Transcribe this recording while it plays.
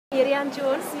Eirian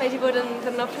Jones. Mae wedi bod yn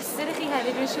ddwrnod prysur i chi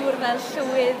hefyd, dwi'n siŵr fel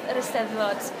Llywydd yr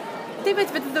Eisteddfod. Dim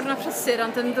wedi bod yn ddwrnod prysur,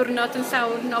 ond yn ddwrnod yn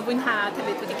llawn o fwynhad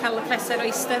hefyd. Wedi cael y pleser o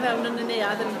eistedd fewn yn y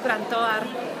neuadd yn gwrando ar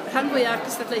rhan fwyaf o'r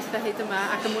cystadlaethau hyd yma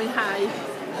ac yn mwynhau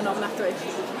yn ofnadwy.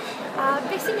 A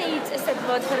beth sy'n neud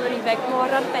Eisteddfod Ffermwyr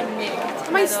mor arbennig?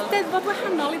 Mae Eisteddfod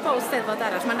wahanol i bob Eisteddfod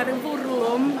arall. Mae yna rhyw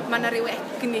fwrlwm, mae yna rhyw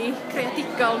egni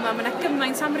creadigol, mae yna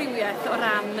gymaint amrywiaeth o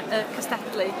ran y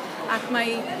cystadlu. Ac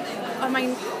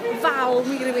mae'n falm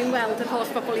i rywun weld yr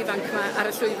holl bobl ifanc yma ar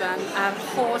y llwyfan a'r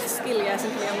holl sgiliau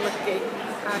sy'n cael ei amlygu.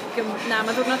 Ac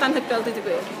mae'n ddwrnod anhygoel, dwi wedi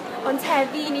gwir. Ond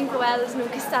heddi ni'n gweld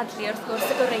nhw'n cystadlu wrth gwrs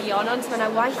y goreion, ond mae yna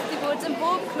waith wedi bod yn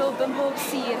bob clwb, yn bob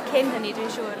sir cyn hynny, dwi'n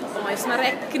siŵr. Oes, mae'r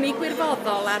egni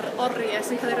gwirfoddol a'r oriau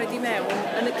sy'n cael ei roi i mewn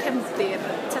yn y cefndir.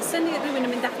 Tasen ni rhywun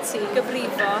yn mynd ati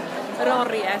gyfrifo yr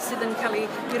oriau sydd yn cael ei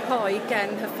rhoi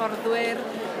gen hyfforddwyr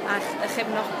a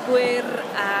chefnogwyr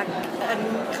ac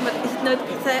hyd yn oed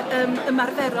pethau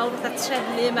ymarferol, fatha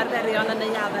trefnu ymarferion yn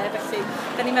neuaddau. Felly,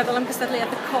 da ni'n meddwl am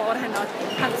gystadleuaeth y cor heno.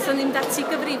 Pan tasen ni'n mynd ati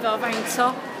gyfrifo faint o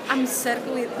amser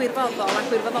gwirfoddol a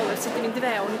gwirfoddolwyr sydd wedi mynd i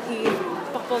fewn i'r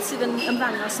bobl sydd yn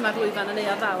ymddangos yma'r lwyfan yn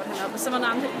neuadd fawr heno. Fysa fo'n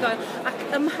anhygoel ac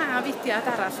ymha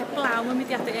fudiad arall, heblaw y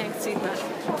mudiadau ieuenctid yma.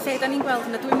 Lle da ni'n gweld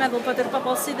hynny, dwi'n meddwl bod yr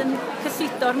bobl sydd yn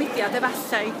cyllido'r mudiad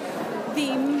efallai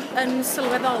ddim yn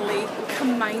sylweddoli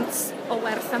cymaint o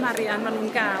werth am arian maen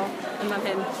nhw'n gael yn fan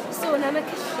hyn. Sôn am y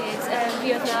cyllid, fi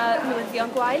oedd yna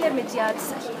newyddion gwael i'r mudiad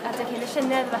adeg hyn y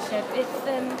llynedd falle.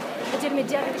 Beth ydy'r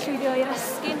mudiad wedi llwyddo i'r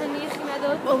esgyn hynny, chi'n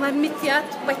meddwl? Wel, mae'r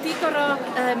mudiad wedi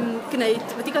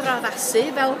wedi gorfod addasu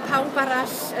fel pawb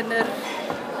arall yn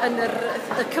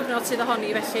y cyfnod sydd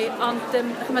ohoni felly, ond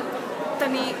da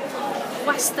ni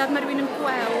wastad mae rhywun yn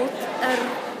gweld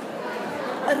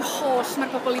yr holl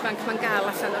mae'r bobl ifanc mae'n gael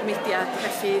allan o'r mudiad,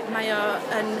 felly mae o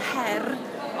yn her,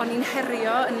 o'n i'n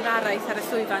herio yn raraith ar y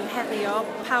llwyfan, herio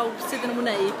pawb sydd yn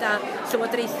ymwneud â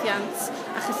llywodraethiant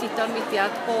a chyllido'r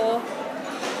mudiad o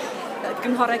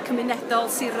gynghorau cymunedol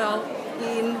sirol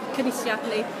i'n cynulliad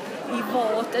ni i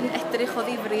fod yn edrych o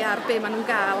ddifri ar be maen nhw'n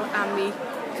gael am eu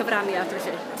cyfraniad.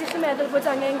 Felly. Dych chi'n meddwl bod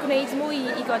angen gwneud mwy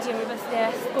i godi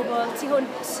ymwybyddiaeth bobl tu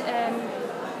hwnt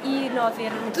i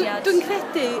noddi'r mudiad? Dwi'n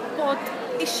credu bod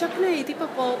isio gwneud i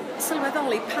bobl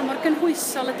sylweddoli pa mor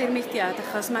gynhwysol ydy'r mudiad,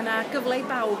 achos mae yna gyfle i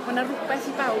bawb, mae yna rhywbeth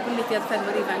i bawb yn mudiad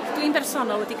Ffermwyr ifanc. Dwi'n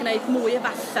bersonol wedi gwneud mwy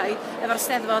efallai efo'r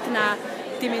Steddfod yna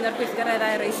dim un o'r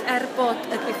gweithgareddau eraill, bod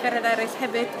y gweithgareddau eraill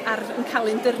hefyd yn cael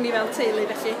ein dyrnu fel teulu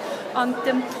felly. Ond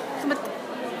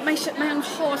mae'n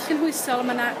holl gynhwysol,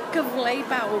 mae yna gyfle i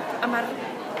bawb a mae'r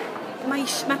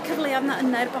cyfleoedd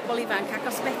yna i'r bobl ifanc ac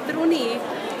os fedrwn ni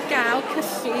gael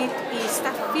cyllid i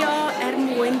staffio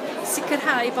mwyn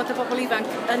sicrhau bod y bobl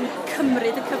ifanc yn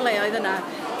cymryd y cyfleoedd yna,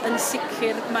 yn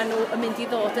sicr maen nhw yn mynd i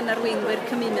ddod yn arweinwyr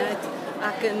cymuned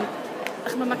ac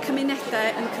mae cymunedau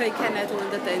yn creu cenedl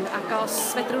yn dydyn, ac os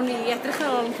fedrwn ni edrych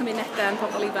ar ôl cymunedau yn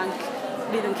bobl ifanc,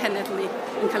 fydd yn cenedlu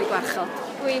yn cael ei gwarchod.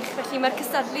 Gwych, felly mae'r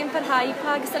cystadlu yn parhau.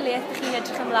 Pa gystadleuaeth ydych chi'n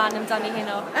edrych ymlaen amdani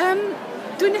heno?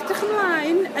 Dwi'n edrych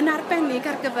ymlaen yn arbennig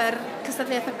ar gyfer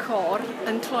cystadleuaeth y cor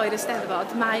yn cloi'r Eisteddfod.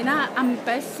 Mae yna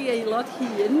ambell i aelod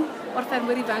hŷn o'r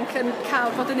Ffermwyr ifanc yn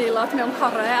cael bod yn aelod mewn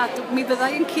corau a mi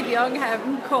fyddai yn cuddio yng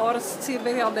nghefn cor Sir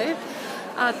Feirionnydd.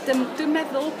 A dwi'n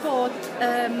meddwl y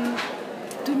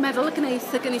gwneud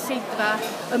y gynulleidfa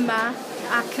yma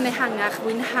ac yn ehangach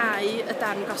fwynhau y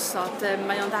darn gosod.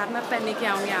 Mae o'n darn arbennig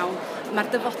iawn iawn. Mae'r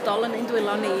dyfodol yn ein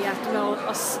dwylo ni a dwi'n meddwl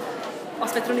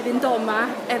os fedrwn ni fynd oma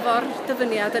efo'r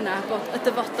dyfyniad yna bod y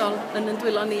dyfodol yn ein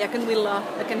dwylo ni ac yn wylo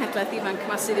y genhedlaeth ifanc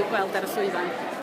yma sydd i'w gweld ar y llwyfan.